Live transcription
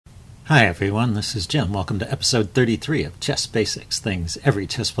Hi everyone, this is Jim. Welcome to episode 33 of Chess Basics, Things Every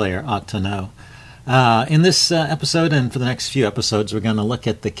Chess Player Ought to Know. In this episode and for the next few episodes, we're going to look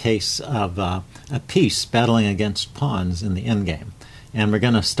at the case of a piece battling against pawns in the endgame. And we're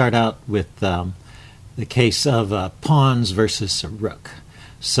going to start out with the case of pawns versus a rook.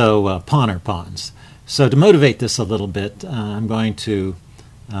 So pawn or pawns. So to motivate this a little bit, I'm going to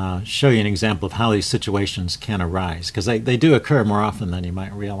show you an example of how these situations can arise, because they do occur more often than you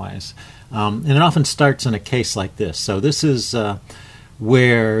might realize. And it often starts in a case like this. So this is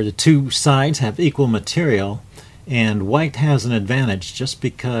where the two sides have equal material, and white has an advantage just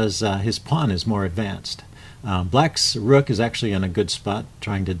because his pawn is more advanced. Black's rook is actually in a good spot,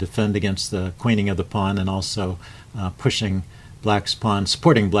 trying to defend against the queening of the pawn and also pushing black's pawn,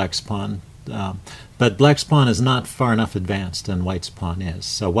 supporting black's pawn. But black's pawn is not far enough advanced, and white's pawn is.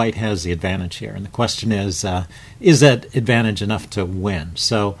 So white has the advantage here. And the question is that advantage enough to win?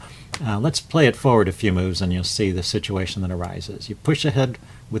 So let's play it forward a few moves, and you'll see the situation that arises. You push ahead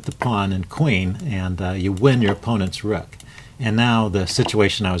with the pawn and queen, and you win your opponent's rook. And now the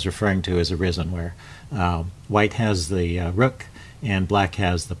situation I was referring to has arisen, where white has the rook and black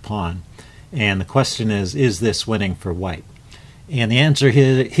has the pawn. And the question is this winning for white? And the answer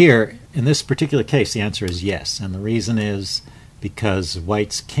here, in this particular case, the answer is yes. And the reason is because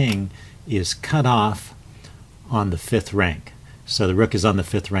white's king is cut off on the 5th rank. So the rook is on the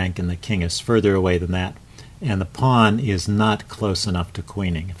 5th rank and the king is further away than that. And the pawn is not close enough to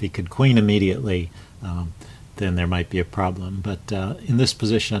queening. If he could queen immediately, then there might be a problem. But in this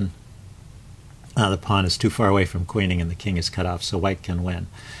position, the pawn is too far away from queening and the king is cut off, so white can win.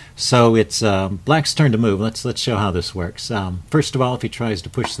 So it's black's turn to move. Let's show how this works. First of all, if he tries to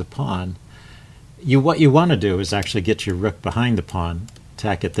push the pawn, what you want to do is actually get your rook behind the pawn,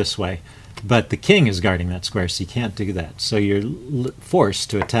 attack it this way. But the king is guarding that square, so you can't do that. So you're forced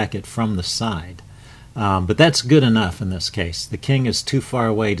to attack it from the side. But that's good enough in this case. The king is too far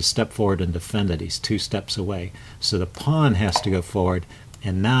away to step forward and defend it. He's 2 steps away. So the pawn has to go forward,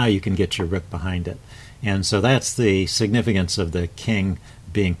 and now you can get your rook behind it. And so that's the significance of the king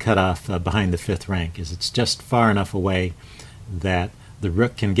being cut off behind the 5th rank, is it's just far enough away that the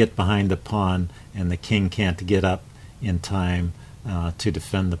rook can get behind the pawn and the king can't get up in time to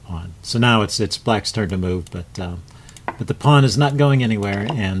defend the pawn. So now it's black's turn to move, but the pawn is not going anywhere,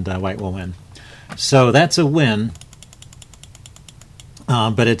 and white will win. So that's a win,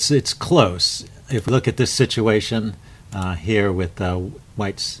 but it's close. If we look at this situation here with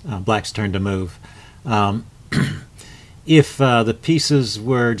black's turn to move, if the pieces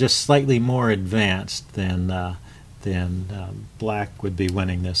were just slightly more advanced, then black would be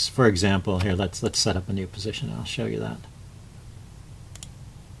winning this. For example, here let's set up a new position. I'll show you that.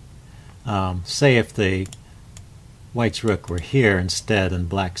 Say if the white's rook were here instead and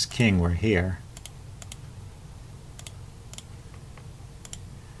black's king were here.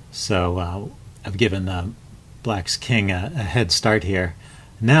 So I've given black's king a head start here.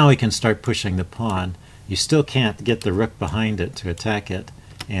 Now he can start pushing the pawn. You still can't get the rook behind it to attack it,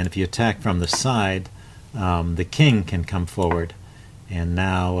 and if you attack from the side, the king can come forward, and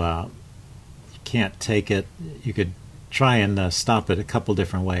now you can't take it. You could try and stop it a couple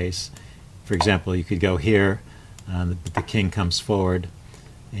different ways. For example, you could go here, the king comes forward,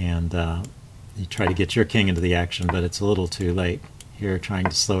 and you try to get your king into the action, but it's a little too late. Here, trying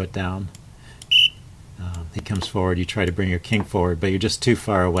to slow it down. He comes forward, you try to bring your king forward, but you're just too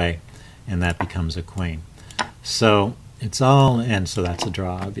far away, and that becomes a queen. So it's all, and so that's a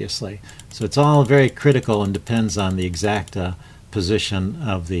draw, obviously. So it's all very critical and depends on the exact position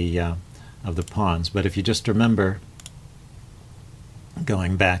of the pawns. But if you just remember,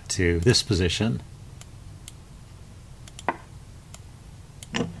 going back to this position,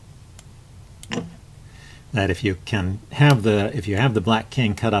 that if you have the black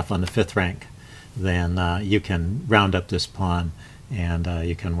king cut off on the 5th rank, then you can round up this pawn and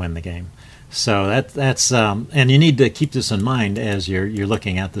you can win the game. So that's and you need to keep this in mind as you're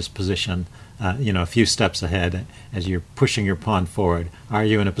looking at this position. A few steps ahead as you're pushing your pawn forward. Are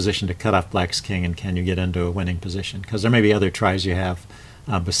you in a position to cut off black's king, and can you get into a winning position? Because there may be other tries you have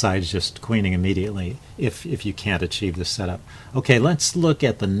besides just queening immediately if you can't achieve this setup. Okay, let's look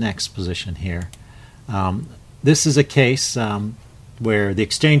at the next position here. This is a case where the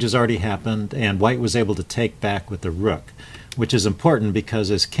exchange has already happened and white was able to take back with the rook, which is important because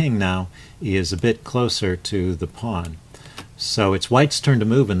his king now is a bit closer to the pawn. So it's white's turn to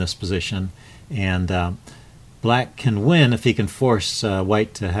move in this position, and black can win if he can force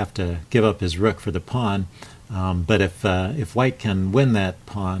white to have to give up his rook for the pawn, but if white can win that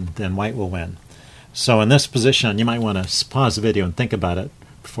pawn, then white will win. So in this position, you might want to pause the video and think about it.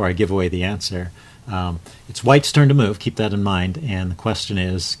 before I give away the answer. It's white's turn to move, keep that in mind, and the question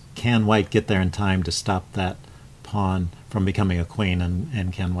is, can white get there in time to stop that pawn from becoming a queen,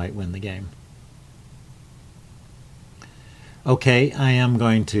 and can white win the game? Okay, I am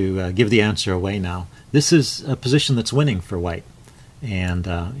going to give the answer away now. This is a position that's winning for white, and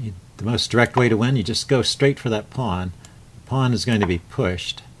the most direct way to win, you just go straight for that pawn. The pawn is going to be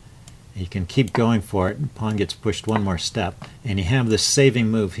pushed. You can keep going for it. The pawn gets pushed one more step, and you have this saving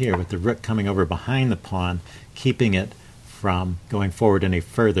move here with the rook coming over behind the pawn, keeping it from going forward any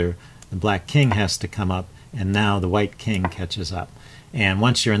further. The black king has to come up, and now the white king catches up. And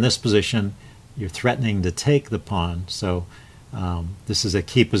once you're in this position, you're threatening to take the pawn. So this is a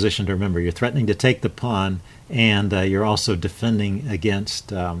key position to remember. You're threatening to take the pawn, and you're also defending against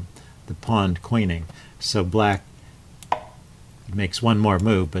the pawn queening. So black makes one more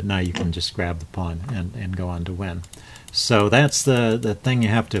move, but now you can just grab the pawn and go on to win. So that's the thing you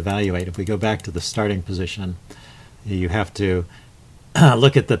have to evaluate. If we go back to the starting position, you have to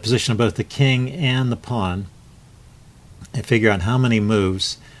look at the position of both the king and the pawn and figure out how many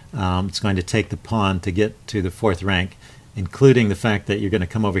moves it's going to take the pawn to get to the fourth rank, including the fact that you're going to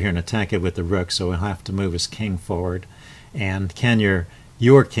come over here and attack it with the rook, so we'll have to move his king forward. And can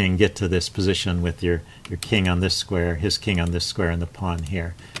your king get to this position with your king on this square, his king on this square, and the pawn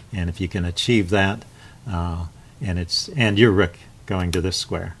here? And if you can achieve that, and your rook going to this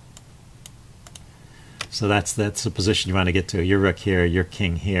square. So that's the position you want to get to. Your rook here, your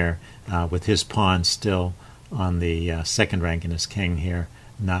king here, with his pawn still on the second rank and his king here,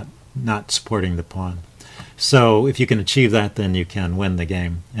 not supporting the pawn. So if you can achieve that, then you can win the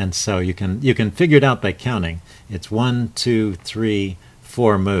game. And so you can figure it out by counting. It's 1, 2, 3,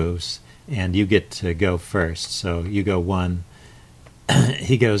 4 moves, and you get to go first. So you go 1,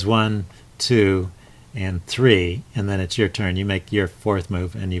 he goes 1, 2, and 3, and then it's your turn. You make your fourth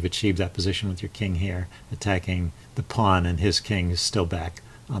move, and you've achieved that position with your king here, attacking the pawn, and his king is still back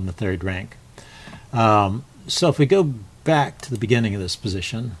on the third rank. So if we go back to the beginning of this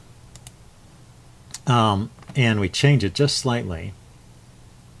position, and we change it just slightly,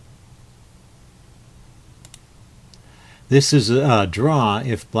 this is a draw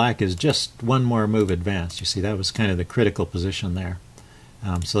if black is just one more move advanced. You see, that was kind of the critical position there.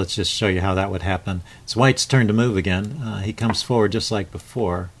 So let's just show you how that would happen. It's white's turn to move again. He comes forward just like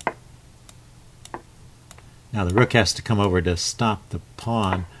before. Now the rook has to come over to stop the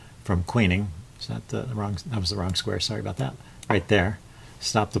pawn from queening. Is that the wrong? That was the wrong square. Sorry about that. Right there.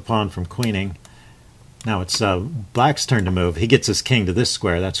 Stop the pawn from queening. Now it's black's turn to move. He gets his king to this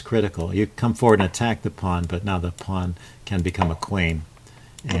square. That's critical. You come forward and attack the pawn, but now the pawn can become a queen.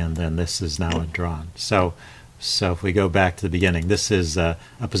 And then this is now a draw. So if we go back to the beginning, this is a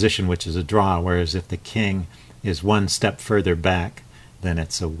position which is a draw, whereas if the king is one step further back, then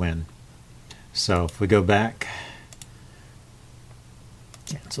it's a win. So if we go back,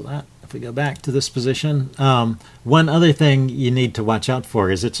 cancel that. If we go back to this position, one other thing you need to watch out for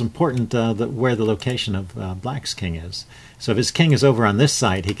is it's important where the location of black's king is. So if his king is over on this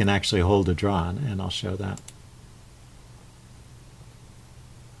side, he can actually hold a draw, and I'll show that.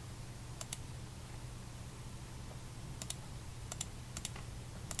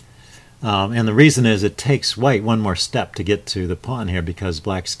 And the reason is it takes white one more step to get to the pawn here because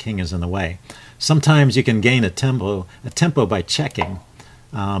black's king is in the way. Sometimes you can gain a tempo by checking,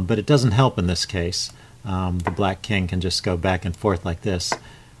 but it doesn't help in this case. The black king can just go back and forth like this.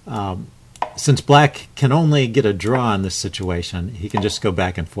 Since black can only get a draw in this situation, he can just go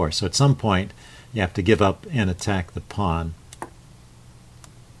back and forth. So at some point, you have to give up and attack the pawn.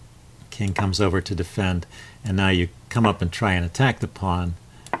 King comes over to defend, and now you come up and try and attack the pawn.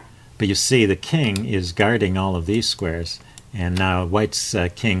 But you see the king is guarding all of these squares, and now white's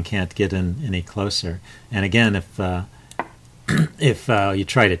king can't get in any closer. And again, if you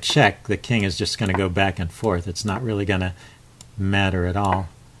try to check, the king is just going to go back and forth. It's not really going to matter at all.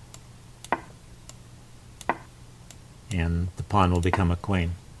 And the pawn will become a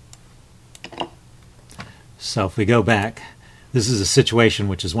queen. So if we go back, this is a situation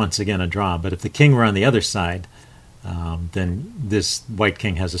which is once again a draw. But if the king were on the other side, then this white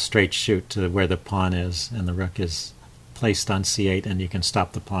king has a straight shoot to where the pawn is, and the rook is placed on c8, and you can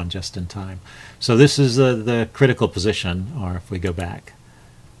stop the pawn just in time. So this is the critical position, or if we go back,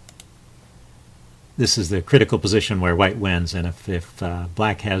 this is the critical position where white wins, and if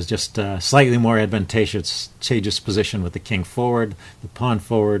black has just a slightly more advantageous position with the king forward, the pawn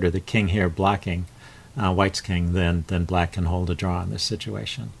forward, or the king here blocking white's king, then black can hold a draw in this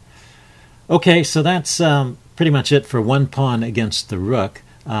situation. Okay, so that's pretty much it for one pawn against the rook.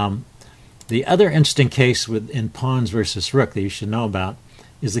 The other interesting case in pawns versus rook that you should know about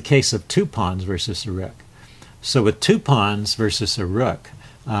is the case of two pawns versus a rook. So with two pawns versus a rook,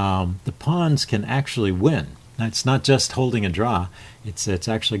 the pawns can actually win. Now, it's not just holding a draw, it's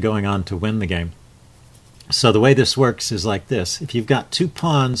actually going on to win the game. So the way this works is like this. If you've got two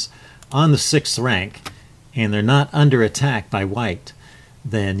pawns on the 6th rank and they're not under attack by white,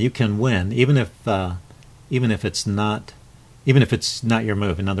 then you can win, even if it's not your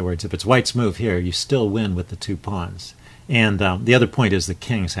move. In other words, if it's white's move here, you still win with the two pawns. And the other point is the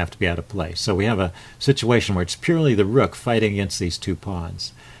kings have to be out of play. So we have a situation where it's purely the rook fighting against these two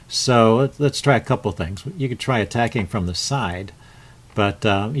pawns. So let's try a couple things. You could try attacking from the side, but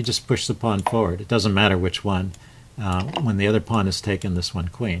you just push the pawn forward. It doesn't matter which one. When the other pawn is taken, this one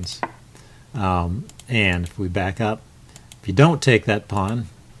queens. And if we back up, if you don't take that pawn,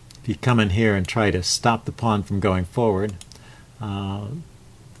 if you come in here and try to stop the pawn from going forward,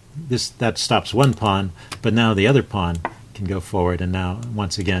 that stops one pawn, but now the other pawn can go forward, and now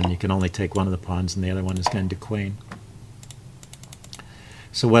once again you can only take one of the pawns and the other one is going to queen.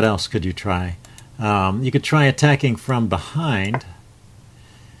 So what else could you try? You could try attacking from behind,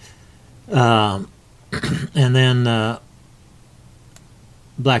 and then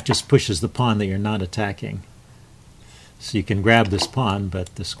black just pushes the pawn that you're not attacking. So you can grab this pawn,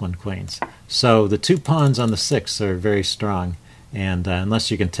 but this one queens. So the two pawns on the 6th are very strong, and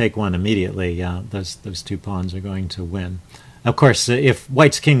unless you can take one immediately, those two pawns are going to win. Of course, if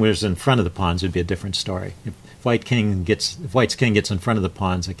white's king was in front of the pawns, it would be a different story. If white's king gets in front of the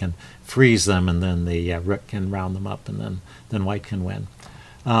pawns, it can freeze them, and then the rook can round them up, and then white can win.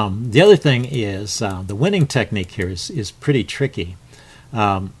 The other thing is the winning technique here is pretty tricky.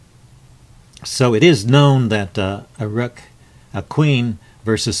 So it is known that a queen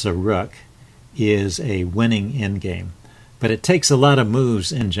versus a rook is a winning endgame, but it takes a lot of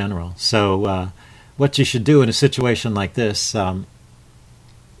moves in general. So what you should do in a situation like this,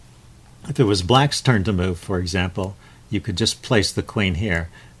 if it was black's turn to move, for example, you could just place the queen here.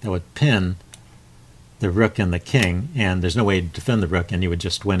 That would pin the rook and the king, and there's no way to defend the rook, and you would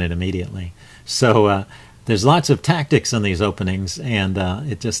just win it immediately. So there's lots of tactics in these openings, and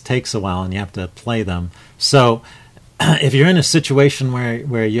it just takes a while, and you have to play them. So if you're in a situation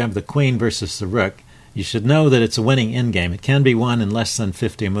where you have the queen versus the rook, you should know that it's a winning endgame. It can be won in less than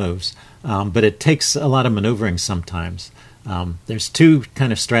 50 moves, but it takes a lot of maneuvering sometimes. There's two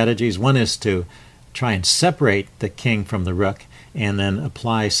kind of strategies. One is to try and separate the king from the rook and then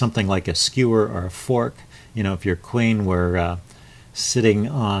apply something like a skewer or a fork. You know, if your queen were sitting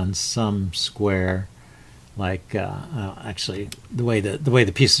on some square, like actually the way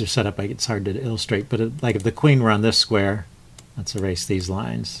the pieces are set up, it's hard to illustrate, but like if the queen were on this square, let's erase these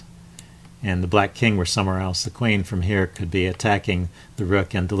lines, and the black king were somewhere else, the queen from here could be attacking the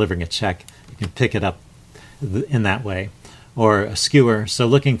rook and delivering a check. You can pick it up in that way. Or a skewer, so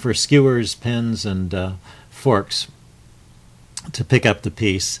looking for skewers, pins, and forks to pick up the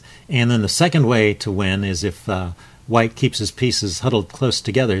piece. And then the second way to win is if white keeps his pieces huddled close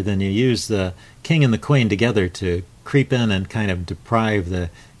together, then you use the king and the queen together to creep in and kind of deprive the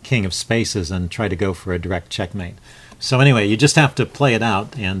king of spaces and try to go for a direct checkmate. So anyway, you just have to play it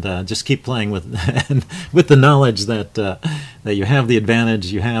out and just keep playing with with the knowledge that that you have the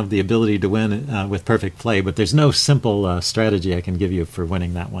advantage, you have the ability to win with perfect play. But there's no simple strategy I can give you for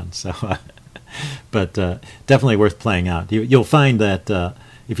winning that one. So, but definitely worth playing out. You'll find that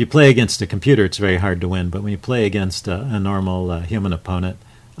if you play against a computer, it's very hard to win. But when you play against a normal human opponent,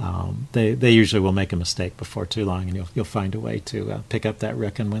 they usually will make a mistake before too long, and you'll find a way to pick up that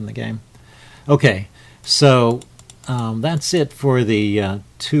rook and win the game. Okay, so. That's it for the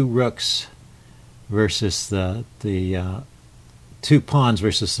two rooks versus the two pawns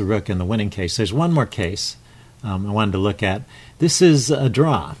versus the rook in the winning case. There's one more case I wanted to look at. This is a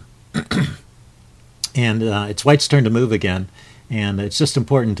draw, and it's white's turn to move again. And it's just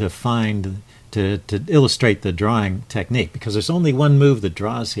important to find to illustrate the drawing technique, because there's only one move that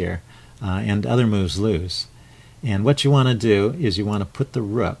draws here, and other moves lose. And what you want to do is you want to put the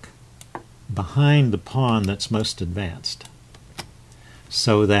rook behind the pawn that's most advanced,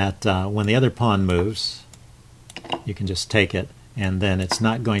 so that when the other pawn moves, you can just take it, and then it's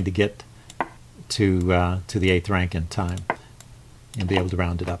not going to get to the 8th rank in time. You'll be able to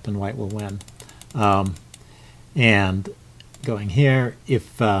round it up, and white will win. And going here,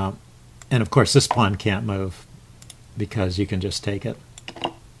 and of course this pawn can't move because you can just take it.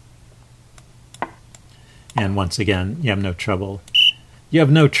 And once again, you have no trouble. You have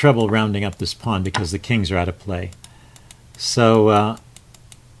no trouble rounding up this pawn because the kings are out of play. So,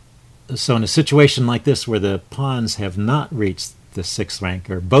 so in a situation like this where the pawns have not reached the 6th rank,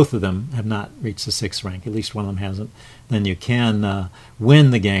 or both of them have not reached the 6th rank, at least one of them hasn't, then you can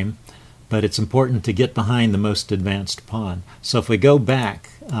win the game. But it's important to get behind the most advanced pawn. So if we go back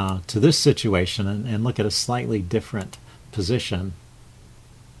to this situation and look at a slightly different position,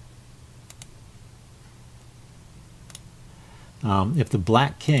 if the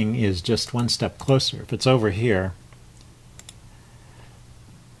black king is just one step closer, if it's over here,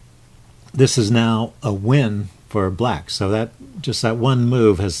 this is now a win for black. So that just that one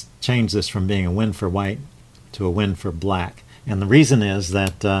move has changed this from being a win for white to a win for black. And the reason is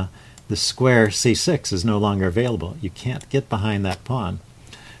that the square c6 is no longer available. You can't get behind that pawn.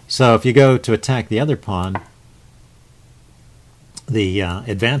 So if you go to attack the other pawn, the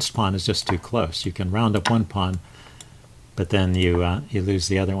advanced pawn is just too close. You can round up one pawn, but then you lose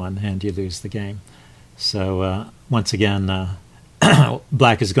the other one and you lose the game. So once again,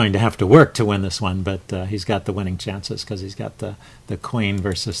 black is going to have to work to win this one, but he's got the winning chances because he's got the queen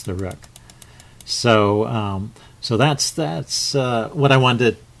versus the rook. So so that's what I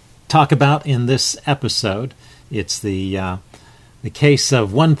wanted to talk about in this episode. It's the case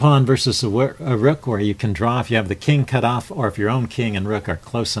of one pawn versus a rook, where you can draw if you have the king cut off, or if your own king and rook are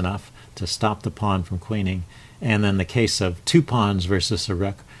close enough to stop the pawn from queening. And then the case of two pawns versus a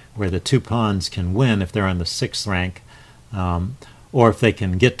rook, where the two pawns can win if they're on the 6th rank, or if they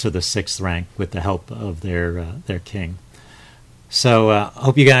can get to the 6th rank with the help of their king. So I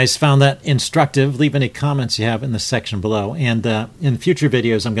hope you guys found that instructive. Leave any comments you have in the section below. And in future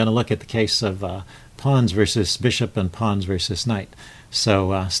videos, I'm going to look at the case of pawns versus bishop and pawns versus knight.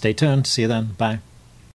 So stay tuned. See you then. Bye.